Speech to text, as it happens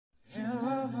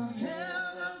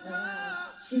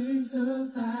She's so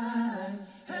fine.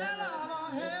 Hell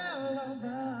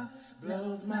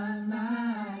blows my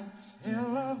mind.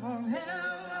 Hell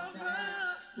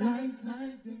lights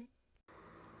my day.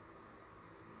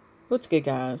 What's good,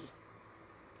 guys?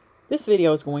 This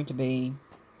video is going to be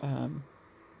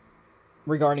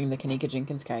regarding the Kenneka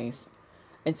Jenkins case,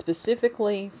 and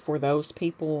specifically for those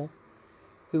people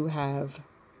who have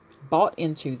bought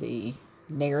into the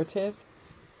narrative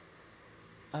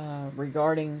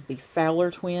regarding the Fowler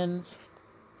twins.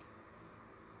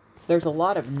 There's a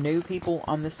lot of new people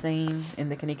on the scene in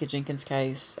the Kenneka Jenkins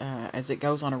case, as it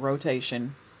goes on a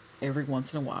rotation every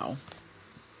once in a while.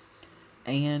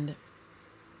 And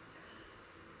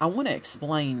I want to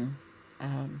explain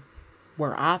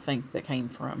where I think that came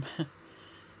from.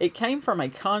 It came from a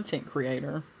content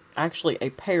creator, actually a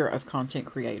pair of content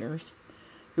creators,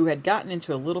 who had gotten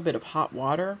into a little bit of hot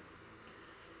water.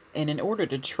 And in order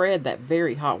to tread that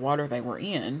very hot water they were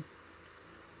in,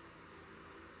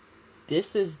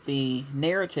 this is the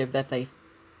narrative that they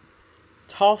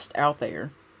tossed out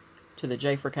there to the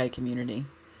J4K community.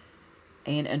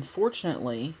 And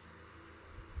unfortunately,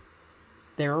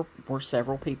 there were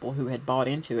several people who had bought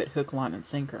into it hook, line, and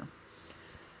sinker.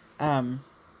 The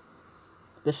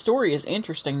story is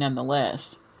interesting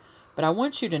nonetheless, but I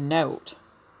want you to note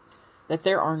that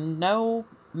there are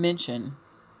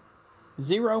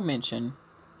zero mention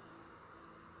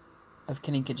of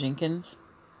Kenneka Jenkins,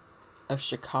 of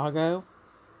Chicago,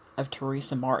 of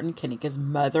Teresa Martin, Kenneka's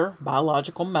mother,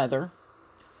 biological mother,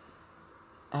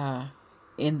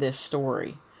 in this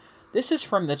story. This is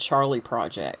from the Charlie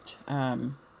Project.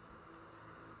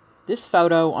 This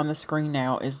photo on the screen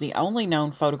now is the only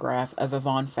known photograph of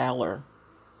Yvonne Fowler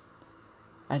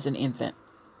as an infant.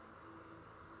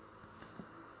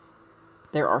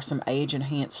 There are some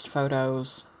age-enhanced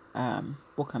photos.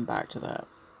 We'll come back to that.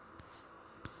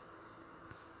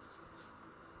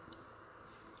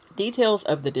 Details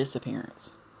of the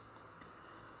disappearance.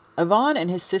 Yvonne and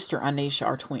his sister Anisha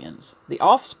are twins, the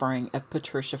offspring of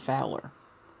Patricia Fowler.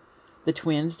 The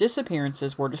twins'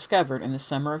 disappearances were discovered in the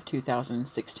summer of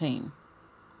 2016.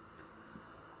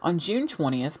 On June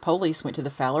 20th, police went to the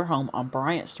Fowler home on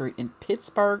Bryant Street in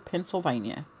Pittsburgh,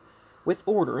 Pennsylvania, with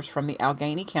orders from the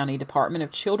Allegheny County Department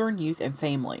of Children, Youth, and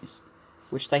Families,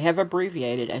 which they have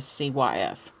abbreviated as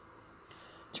CYF,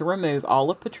 to remove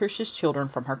all of Patricia's children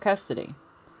from her custody.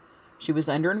 She was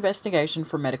under investigation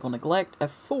for medical neglect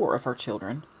of 4 of her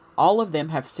children. All of them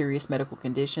have serious medical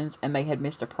conditions, and they had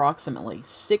missed approximately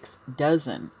 6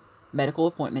 dozen medical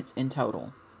appointments in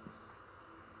total.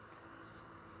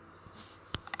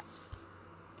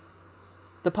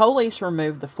 The police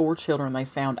removed the 4 children they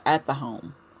found at the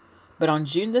home, but on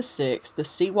June the 6th, the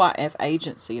CYF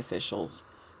agency officials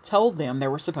told them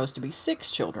there were supposed to be 6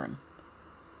 children.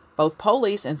 Both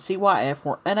police and CYF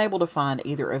were unable to find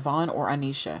either Yvonne or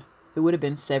Anisha, who would have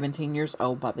been 17 years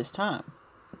old by this time.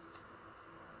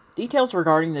 Details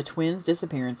regarding the twins'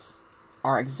 disappearance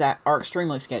are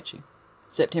extremely sketchy.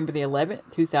 September the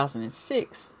 11th,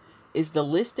 2006 is the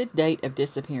listed date of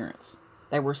disappearance.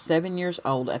 They were 7 years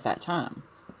old at that time.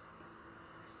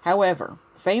 However,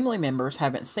 family members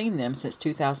haven't seen them since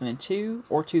 2002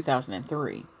 or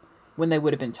 2003, when they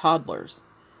would have been toddlers,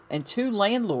 and 2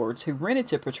 landlords who rented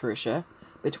to Patricia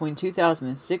between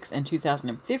 2006 and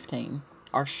 2015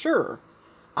 are sure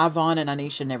Yvonne and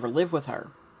Anisha never lived with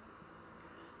her.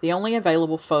 The only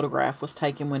available photograph was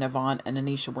taken when Yvonne and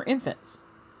Anisha were infants.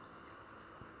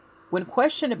 When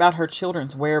questioned about her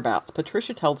children's whereabouts,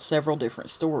 Patricia told several different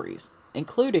stories,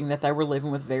 including that they were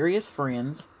living with various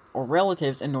friends or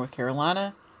relatives in North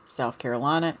Carolina, South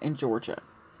Carolina, and Georgia.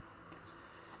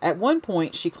 At one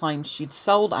point, she claimed she'd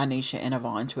sold Anisha and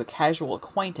Yvonne to a casual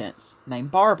acquaintance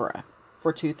named Barbara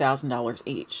for $2,000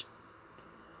 each.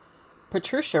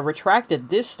 Patricia retracted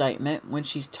this statement when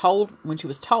she was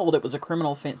told it was a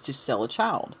criminal offense to sell a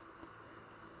child.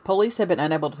 Police have been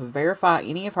unable to verify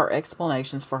any of her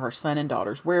explanations for her son and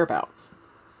daughter's whereabouts.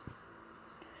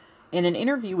 In an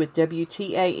interview with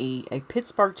WTAE, a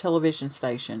Pittsburgh television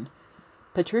station,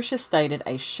 Patricia stated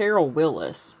a Cheryl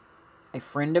Willis, a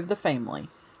friend of the family,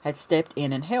 had stepped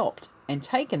in and helped and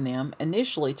taken them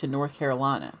initially to North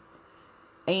Carolina,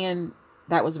 and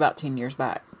that was about 10 years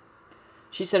back.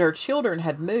 She said her children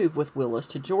had moved with Willis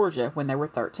to Georgia when they were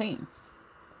 13.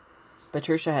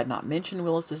 Patricia had not mentioned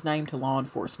Willis's name to law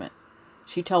enforcement.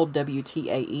 She told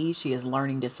WTAE she is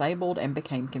learning disabled and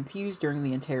became confused during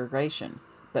the interrogation,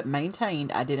 but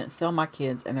maintained, "I didn't sell my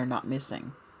kids and they're not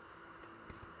missing."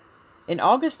 In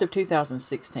August of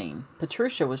 2016,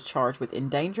 Patricia was charged with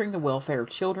endangering the welfare of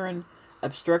children,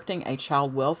 obstructing a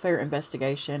child welfare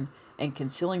investigation, and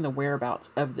concealing the whereabouts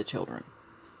of the children.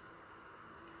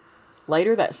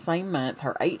 Later that same month,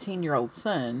 her 18-year-old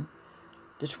son,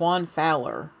 DeTwan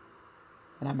Fowler,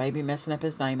 and I may be messing up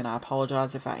his name, and I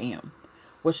apologize if I am,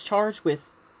 was charged with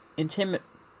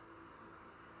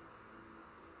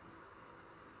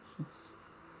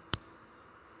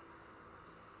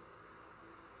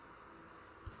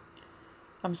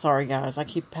I'm sorry, guys. I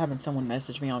keep having someone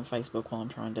message me on Facebook while I'm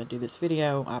trying to do this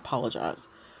video. I apologize.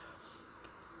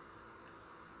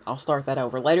 I'll start that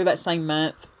over. Later that same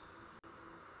month,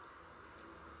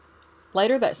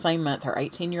 her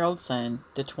 18-year-old son,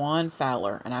 DeTwan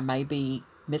Fowler, and I may be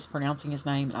mispronouncing his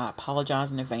name, and I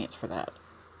apologize in advance for that,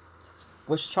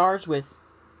 was charged with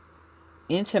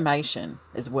intimation,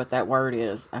 is what that word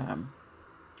is. I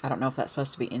don't know if that's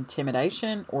supposed to be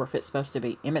intimidation or if it's supposed to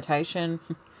be imitation.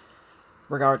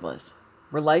 Regardless,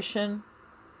 relation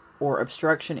or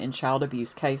obstruction in child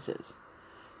abuse cases,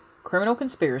 criminal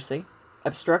conspiracy,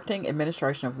 obstructing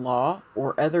administration of law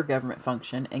or other government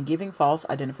function, and giving false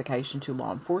identification to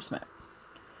law enforcement.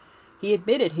 He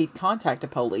admitted he'd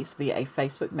contacted police via a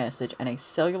Facebook message and a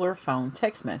cellular phone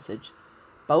text message,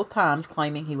 both times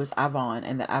claiming he was Yvonne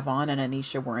and that Yvonne and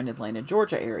Anisha were in Atlanta,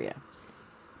 Georgia area.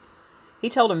 He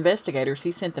told investigators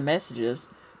he sent the messages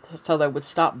so they would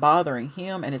stop bothering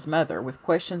him and his mother with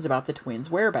questions about the twins'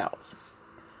 whereabouts.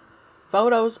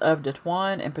 Photos of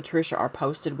DeTwan and Patricia are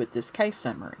posted with this case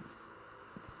summary.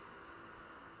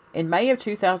 In May of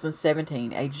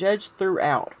 2017, a judge threw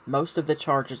out most of the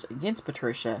charges against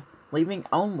Patricia, leaving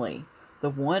only the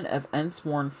one of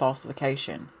unsworn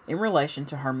falsification in relation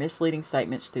to her misleading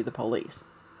statements to the police.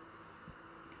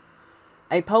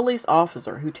 A police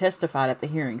officer who testified at the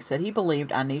hearing said he believed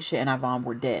Anisha and Yvonne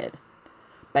were dead,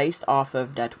 based off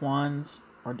of DeTwan's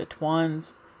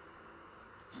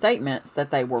statements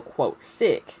that they were, quote,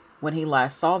 sick when he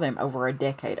last saw them over a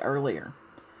decade earlier.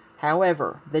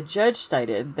 However, the judge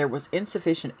stated there was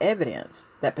insufficient evidence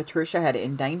that Patricia had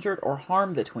endangered or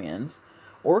harmed the twins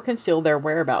or concealed their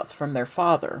whereabouts from their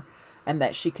father, and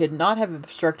that she could not have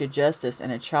obstructed justice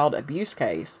in a child abuse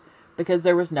case because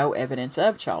there was no evidence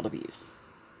of child abuse.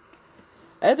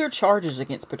 Other charges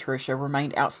against Patricia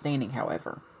remained outstanding,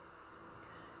 however.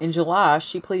 In July,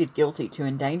 she pleaded guilty to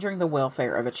endangering the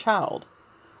welfare of a child,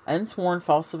 unsworn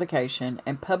falsification,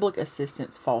 and public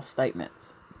assistance false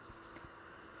statements.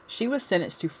 She was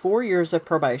sentenced to 4 years of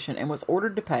probation and was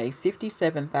ordered to pay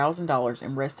 $57,000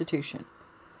 in restitution.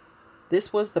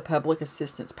 This was the public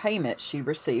assistance payment she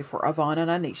received for Yvonne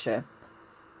and Anisha,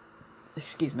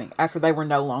 after they were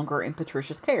no longer in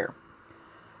Patricia's care.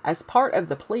 As part of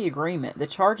the plea agreement, the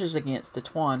charges against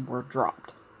DeTwan were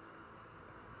dropped.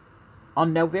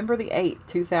 On November the 8th,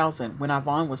 2000, when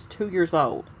Yvonne was 2 years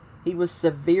old, he was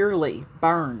severely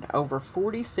burned over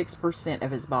 46%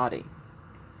 of his body.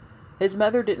 His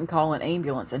mother didn't call an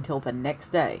ambulance until the next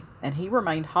day, and he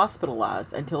remained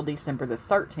hospitalized until December the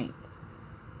 13th.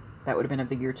 That would have been of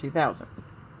the year 2000.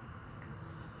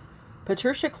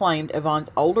 Patricia claimed Yvonne's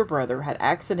older brother had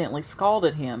accidentally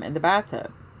scalded him in the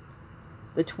bathtub.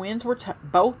 The twins were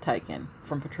both taken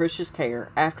from Patricia's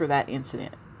care after that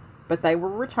incident, but they were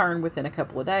returned within a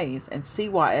couple of days, and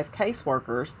CYF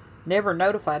caseworkers never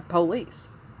notified police.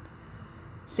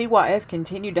 CYF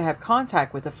continued to have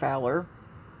contact with the Fowlers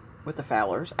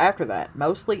after that,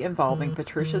 mostly involving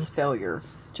Patricia's failure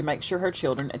to make sure her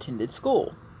children attended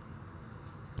school.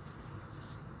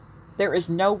 There is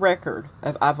no record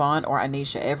of Yvonne or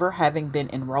Anisha ever having been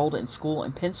enrolled in school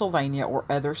in Pennsylvania or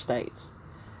other states,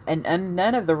 and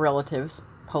none of the relatives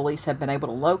police have been able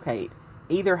to locate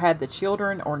either had the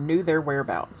children or knew their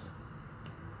whereabouts.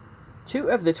 Two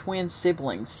of the twin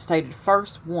siblings stated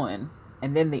first one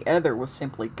and then the other was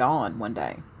simply gone one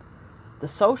day. The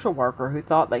social worker who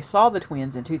thought they saw the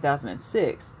twins in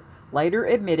 2006 later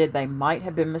admitted they might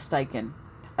have been mistaken,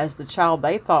 as the child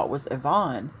they thought was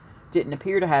Yvonne didn't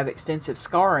appear to have extensive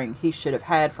scarring he should have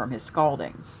had from his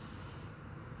scalding.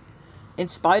 In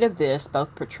spite of this,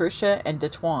 both Patricia and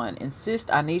DeTwan insist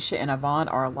Anisha and Yvonne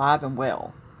are alive and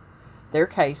well. Their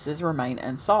cases remain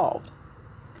unsolved.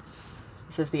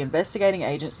 It says the investigating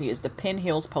agency is the Penn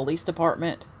Hills Police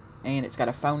Department, and it's got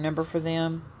a phone number for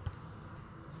them.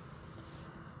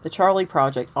 The Charlie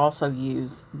Project also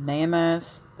used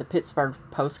NAMAS, the Pittsburgh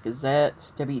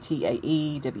Post-Gazette,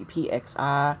 WTAE,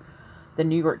 WPXI, the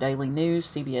New York Daily News,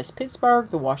 CBS Pittsburgh,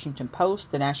 the Washington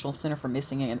Post, the National Center for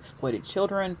Missing and Exploited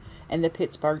Children, and the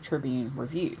Pittsburgh Tribune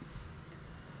Review.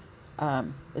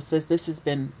 It says this has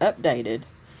been updated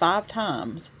 5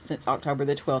 times since October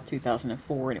the 12th,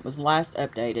 2004, and it was last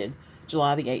updated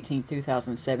July the 18th,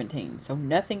 2017. So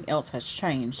nothing else has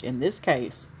changed in this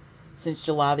case since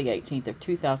July the 18th of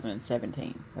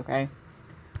 2017, okay?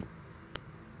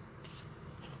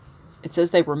 It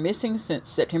says they were missing since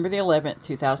September the 11th,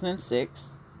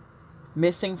 2006.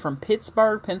 Missing from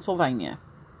Pittsburgh, Pennsylvania.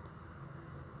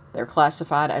 They're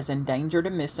classified as endangered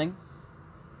and missing.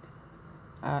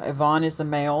 Yvonne is the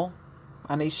male.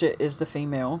 Anisha is the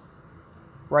female.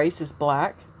 Race is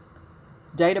black.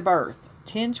 Date of birth,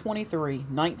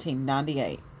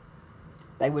 10/23/1998.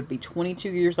 They would be 22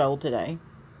 years old today.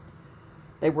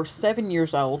 They were 7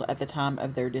 years old at the time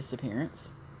of their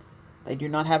disappearance. They do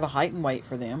not have a height and weight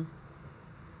for them.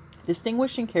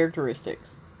 Distinguishing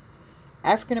characteristics.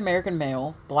 African American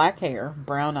male, black hair,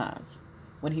 brown eyes.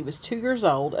 When he was 2 years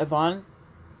old, Yvonne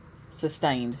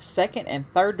sustained second and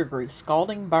third degree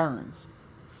scalding burns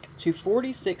to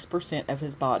 46% of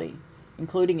his body,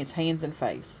 including his hands and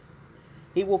face.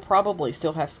 He will probably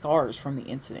still have scars from the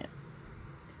incident.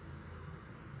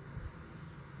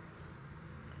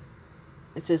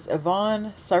 It says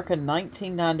Yvonne, circa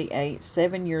 1998,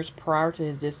 7 years prior to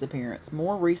his disappearance.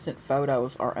 More recent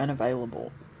photos are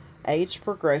unavailable. Age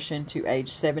progression to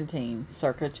age 17,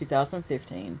 circa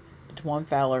 2015. Dwan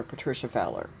Fowler, Patricia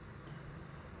Fowler.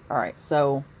 Alright,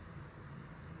 so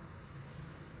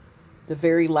the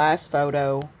very last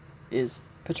photo is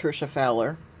Patricia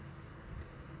Fowler.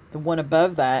 The one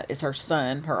above that is her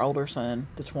son, her older son,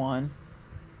 Dwan.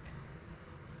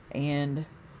 And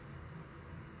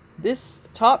this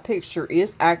top picture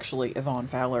is actually Yvonne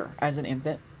Fowler as an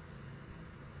infant.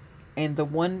 And the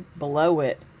one below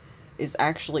it is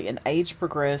actually an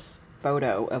age-progressed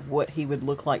photo of what he would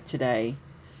look like today.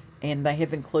 And they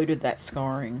have included that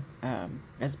scarring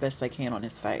as best they can on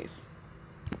his face.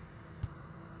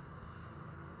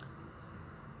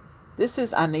 This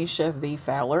is Anisha V.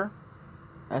 Fowler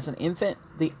as an infant.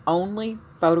 The only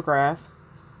photograph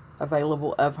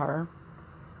available of her.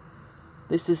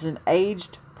 This is an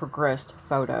aged progressed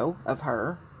photo of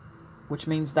her, which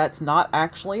means that's not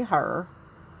actually her.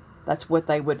 That's what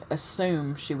they would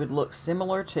assume she would look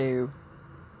similar to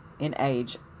in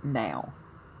age now.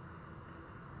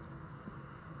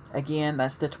 Again,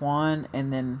 that's Dwan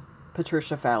and then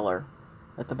Patricia Fowler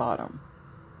at the bottom.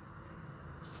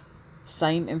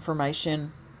 Same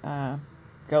information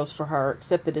goes for her,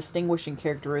 except the distinguishing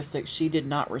characteristics. She did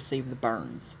not receive the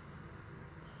burns.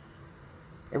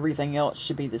 Everything else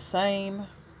should be the same.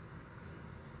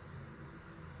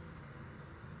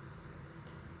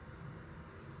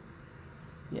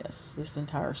 Yes, this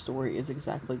entire story is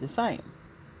exactly the same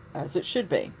as it should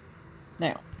be.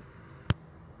 Now,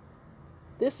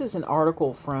 this is an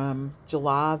article from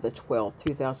July the 12th,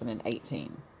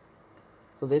 2018.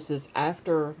 So this is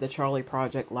after the Charlie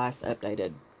Project last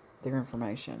updated their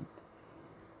information.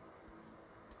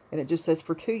 And it just says,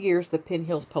 for 2 years, the Penn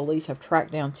Hills police have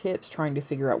tracked down tips trying to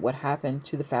figure out what happened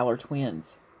to the Fowler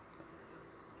twins.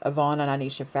 Yvonne and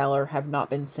Anisha Fowler have not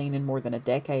been seen in more than a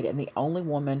decade, and the only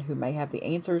woman who may have the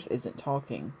answers isn't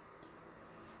talking.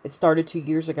 It started 2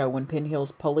 years ago when Penn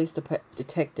Hills police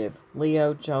detective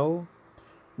Leo Joe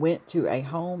went to a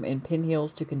home in Penn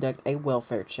Hills to conduct a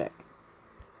welfare check.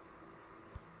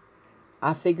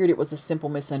 I figured it was a simple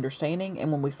misunderstanding,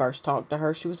 and when we first talked to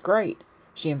her, she was great.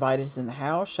 She invited us in the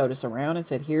house, showed us around, and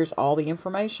said, here's all the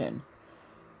information.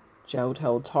 Joe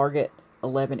told Target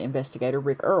 11 investigator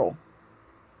Rick Earl.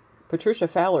 Patricia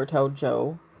Fowler told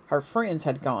Joe her friends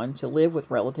had gone to live with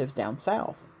relatives down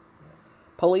south.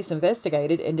 Police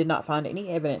investigated and did not find any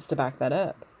evidence to back that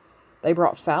up. They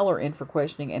brought Fowler in for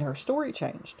questioning, and her story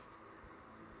changed.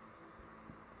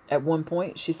 At one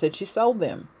point, she said she sold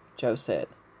them, Joe said.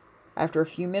 After a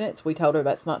few minutes, we told her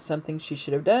that's not something she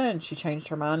should have done. She changed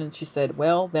her mind and she said,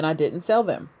 well, then I didn't sell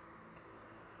them.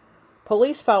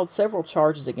 Police filed several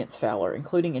charges against Fowler,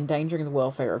 including endangering the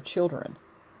welfare of children.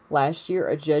 Last year,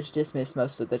 a judge dismissed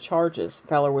most of the charges.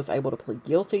 Fowler was able to plead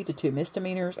guilty to 2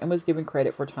 misdemeanors and was given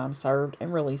credit for time served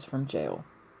and released from jail.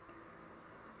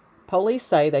 Police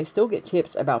say they still get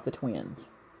tips about the twins.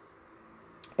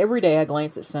 Every day I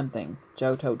glance at something,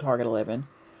 Joe told Target 11.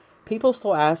 People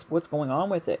still ask what's going on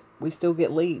with it. We still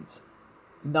get leads.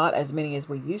 Not as many as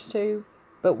we used to,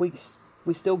 but we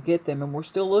still get them and we're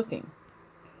still looking.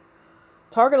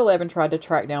 Target 11 tried to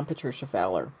track down Patricia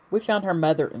Fowler. We found her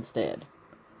mother instead.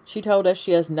 She told us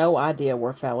she has no idea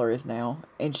where Fowler is now,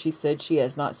 and she said she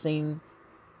has not seen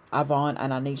Yvonne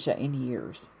and Anisha in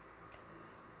years.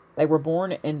 They were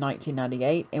born in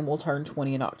 1998 and will turn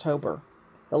 20 in October.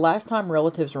 The last time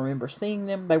relatives remember seeing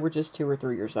them, they were just 2 or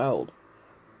 3 years old.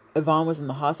 Yvonne was in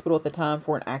the hospital at the time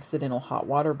for an accidental hot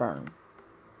water burn.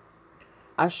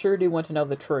 I sure do want to know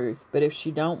the truth, but if she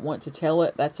don't want to tell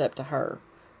it, that's up to her,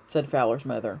 said Fowler's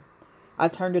mother. I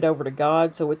turned it over to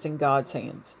God, so it's in God's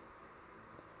hands.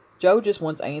 Joe just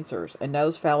wants answers and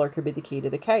knows Fowler could be the key to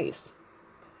the case.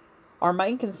 Our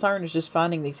main concern is just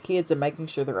finding these kids and making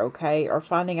sure they're okay, or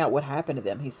finding out what happened to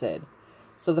them, he said,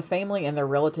 so the family and their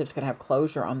relatives can have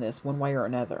closure on this one way or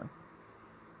another.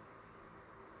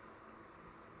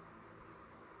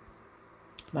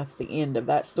 That's the end of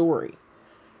that story.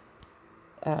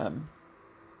 Let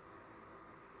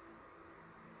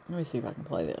me see if I can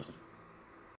play this.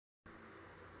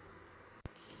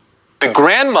 The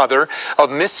grandmother of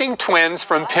missing twins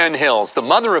from Penn Hills, the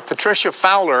mother of Patricia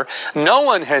Fowler. No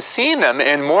one has seen them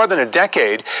in more than a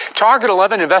decade. Target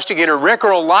 11 investigator Rick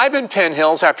Earl live in Penn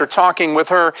Hills after talking with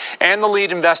her and the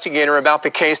lead investigator about the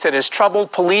case that has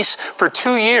troubled police for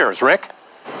 2 years. Rick?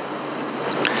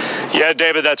 Yeah,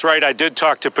 David, that's right. I did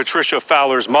talk to Patricia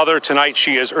Fowler's mother tonight.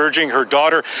 She is urging her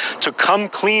daughter to come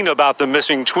clean about the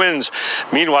missing twins.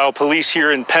 Meanwhile, police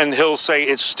here in Penn Hills say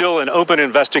it's still an open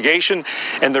investigation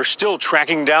and they're still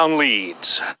tracking down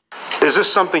leads. Is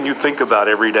this something you think about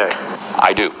every day?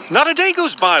 I do. Not a day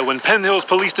goes by when Penn Hills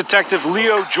Police Detective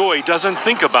Leo Joy doesn't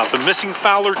think about the missing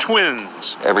Fowler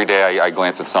twins. Every day I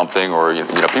glance at something, or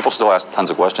people still ask tons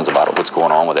of questions about it, what's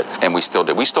going on with it, and we still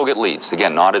do. We still get leads.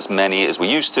 Again, not as many as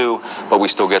we used to, but we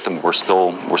still get them. We're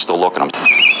still looking at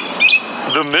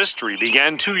them. The mystery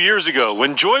began 2 years ago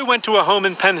when Joy went to a home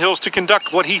in Penn Hills to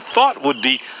conduct what he thought would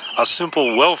be a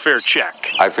simple welfare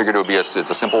check. I figured it's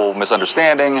a simple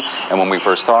misunderstanding, and when we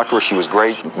first talked to her, she was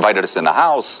great, invited us in the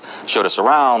house, showed us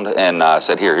around, and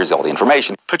said, here's all the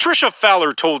information. Patricia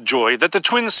Fowler told Joy that the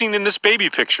twins seen in this baby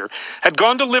picture had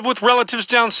gone to live with relatives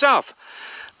down south.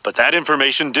 But that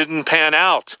information didn't pan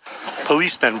out.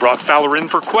 Police then brought Fowler in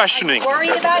for questioning.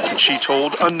 And she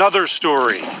told another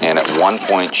story. And at one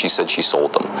point, she said she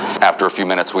sold them. After a few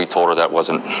minutes, we told her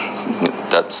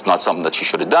that's not something that she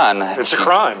should have done. It's a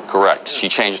crime. Correct. She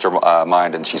changed her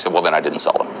mind, and she said, well, then I didn't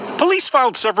sell them. Police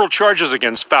filed several charges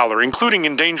against Fowler, including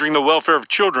endangering the welfare of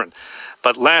children.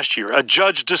 But last year, a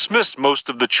judge dismissed most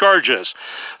of the charges.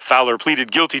 Fowler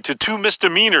pleaded guilty to 2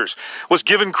 misdemeanors, was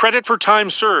given credit for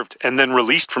time served, and then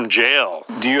released from jail.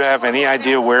 Do you have any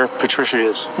idea where Patricia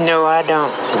is? No, I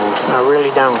don't. I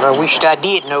really don't. I wished I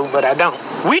did know, but I don't.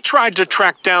 We tried to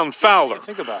track down Fowler.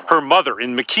 Her mother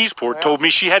in McKeesport told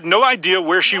me she had no idea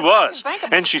where she was,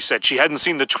 and she said she hadn't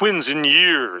seen the twins in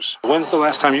years. When's the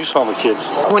last time you saw the kids?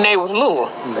 When they was little,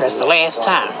 that's the last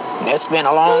time. That's been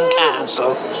a long time,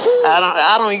 so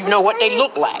I don't even know what they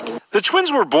look like. The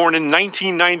twins were born in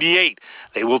 1998.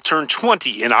 They will turn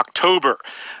 20 in October.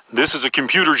 This is a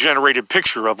computer-generated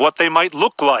picture of what they might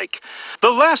look like. The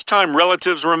last time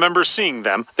relatives remember seeing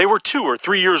them, they were 2 or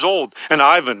 3 years old, and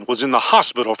Ivan was in the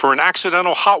hospital for an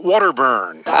accidental hot water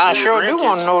burn. I sure do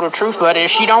want to know the truth, but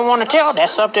if she don't want to tell,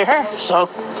 that's up to her.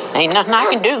 So ain't nothing I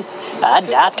can do.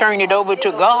 I turn it over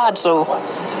to God, so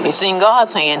it's in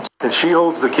God's hands. And she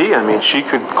holds the key. I mean, she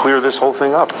could clear this whole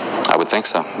thing up. I would think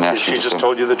so. Yeah, She just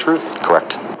told you the truth.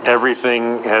 Correct.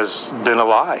 Everything has been a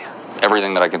lie.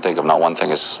 Everything that I can think of, not one thing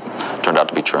has turned out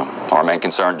to be true. Our main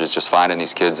concern is just finding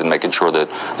these kids and making sure that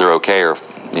they're okay, or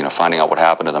finding out what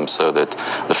happened to them, so that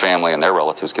the family and their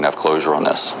relatives can have closure on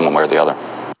this, one way or the other.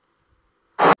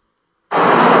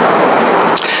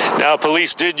 Now,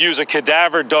 police did use a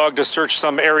cadaver dog to search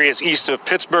some areas east of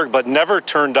Pittsburgh, but never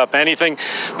turned up anything.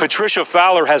 Patricia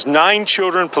Fowler has 9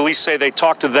 children. Police say they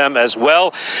talked to them as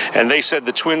well, and they said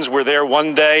the twins were there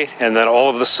one day, and then all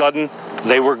of a sudden,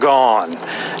 they were gone.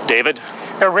 David?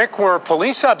 Now, Rick, were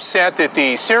police upset that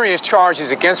the serious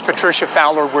charges against Patricia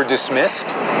Fowler were dismissed?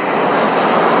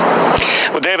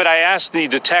 Well, David, I asked the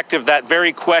detective that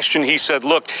very question. He said,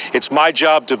 look, it's my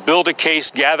job to build a case,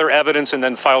 gather evidence, and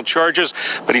then file charges.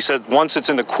 But he said once it's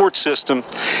in the court system,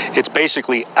 it's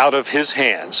basically out of his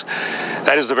hands.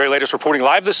 That is the very latest reporting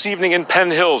live this evening in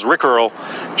Penn Hills. Rick Earl,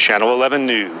 Channel 11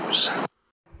 News.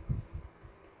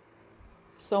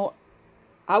 So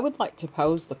I would like to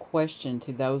pose the question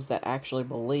to those that actually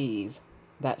believe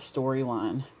that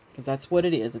storyline, because that's what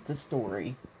it is. It's a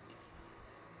story.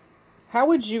 How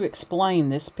would you explain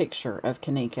this picture of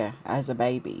Kenneka as a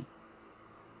baby?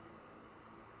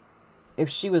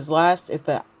 If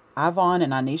the Ivan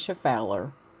and Anisha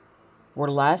Fowler were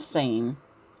last seen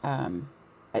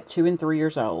at 2 and 3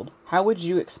 years old, how would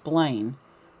you explain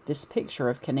this picture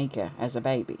of Kenneka as a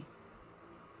baby?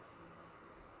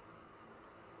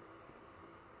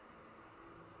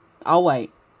 I'll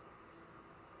wait.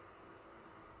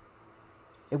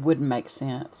 It wouldn't make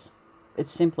sense. It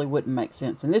simply wouldn't make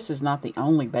sense. And this is not the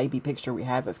only baby picture we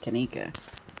have of Kenneka.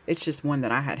 It's just one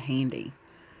that I had handy.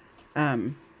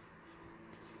 You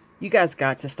guys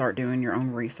got to start doing your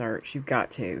own research. You've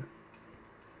got to.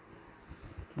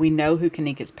 We know who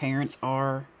Kenneka's parents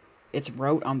are. It's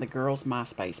wrote on the girl's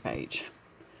MySpace page.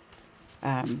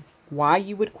 Why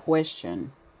you would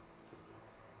question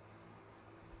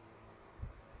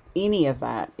any of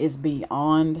that is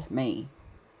beyond me.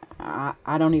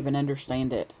 I don't even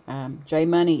understand it. J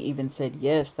Money even said,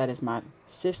 yes, that is my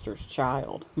sister's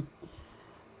child.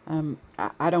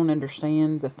 I don't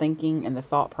understand the thinking and the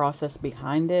thought process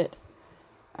behind it.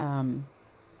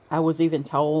 I was even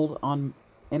told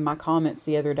in my comments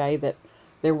the other day that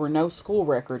there were no school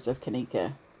records of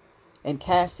Kenneka. And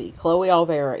Chloe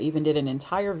Alvera even did an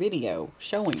entire video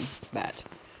showing that.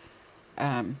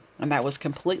 And that was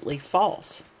completely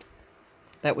false.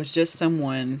 That was just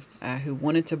someone who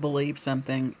wanted to believe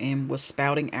something and was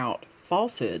spouting out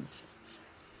falsehoods.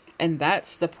 And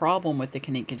that's the problem with the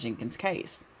Kenneka Jenkins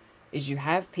case, is you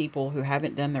have people who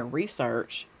haven't done their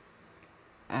research,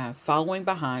 following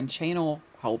behind channel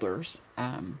holders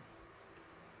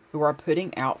who are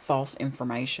putting out false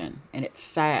information. And it's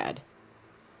sad,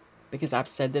 because I've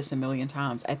said this a million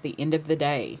times. At the end of the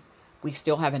day, we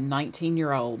still have a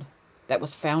 19-year-old that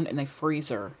was found in a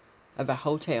freezer of a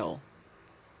hotel.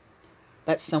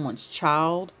 That's someone's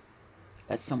child.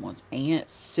 That's someone's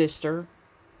aunt, sister,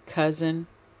 cousin,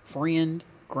 friend,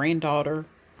 granddaughter.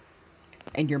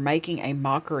 And you're making a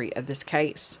mockery of this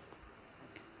case.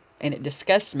 And it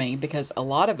disgusts me, because a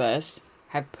lot of us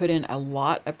have put in a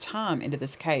lot of time into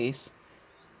this case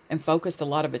and focused a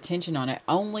lot of attention on it,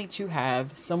 only to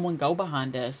have someone go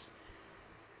behind us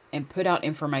and put out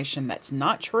information that's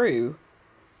not true.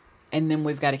 And then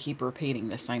we've got to keep repeating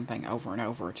the same thing over and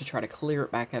over to try to clear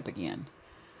it back up again.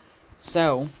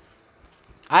 So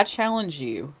I challenge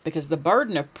you, because the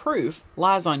burden of proof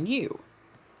lies on you.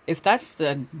 If that's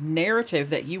the narrative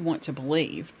that you want to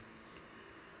believe,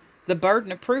 the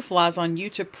burden of proof lies on you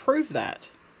to prove that.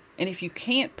 And if you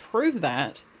can't prove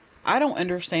that, I don't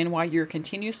understand why you're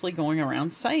continuously going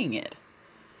around saying it.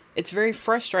 It's very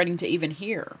frustrating to even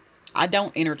hear. I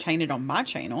don't entertain it on my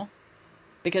channel,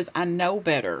 because I know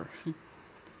better.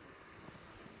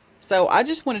 So I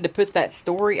just wanted to put that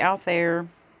story out there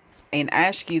and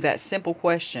ask you that simple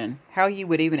question, how you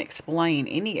would even explain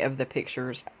any of the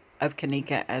pictures of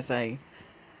Kenneka as a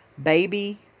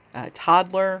baby, a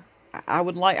toddler. I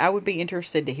would be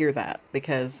interested to hear that,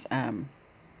 because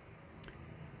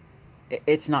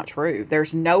it's not true.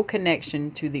 There's no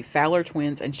connection to the Fowler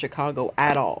twins in Chicago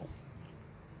at all.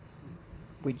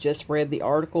 We just read the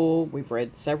article. We've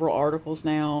read several articles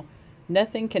now.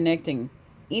 Nothing connecting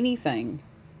anything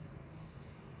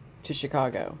to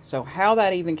Chicago. So how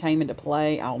that even came into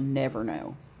play, I'll never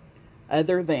know.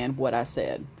 Other than what I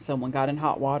said. Someone got in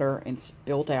hot water and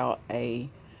spilled out a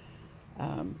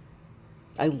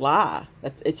lie.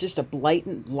 It's just a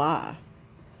blatant lie.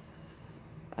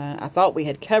 I thought we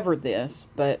had covered this,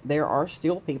 but there are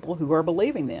still people who are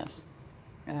believing this.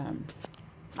 I'm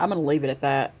going to leave it at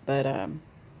that, but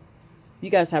you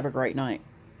guys have a great night.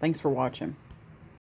 Thanks for watching.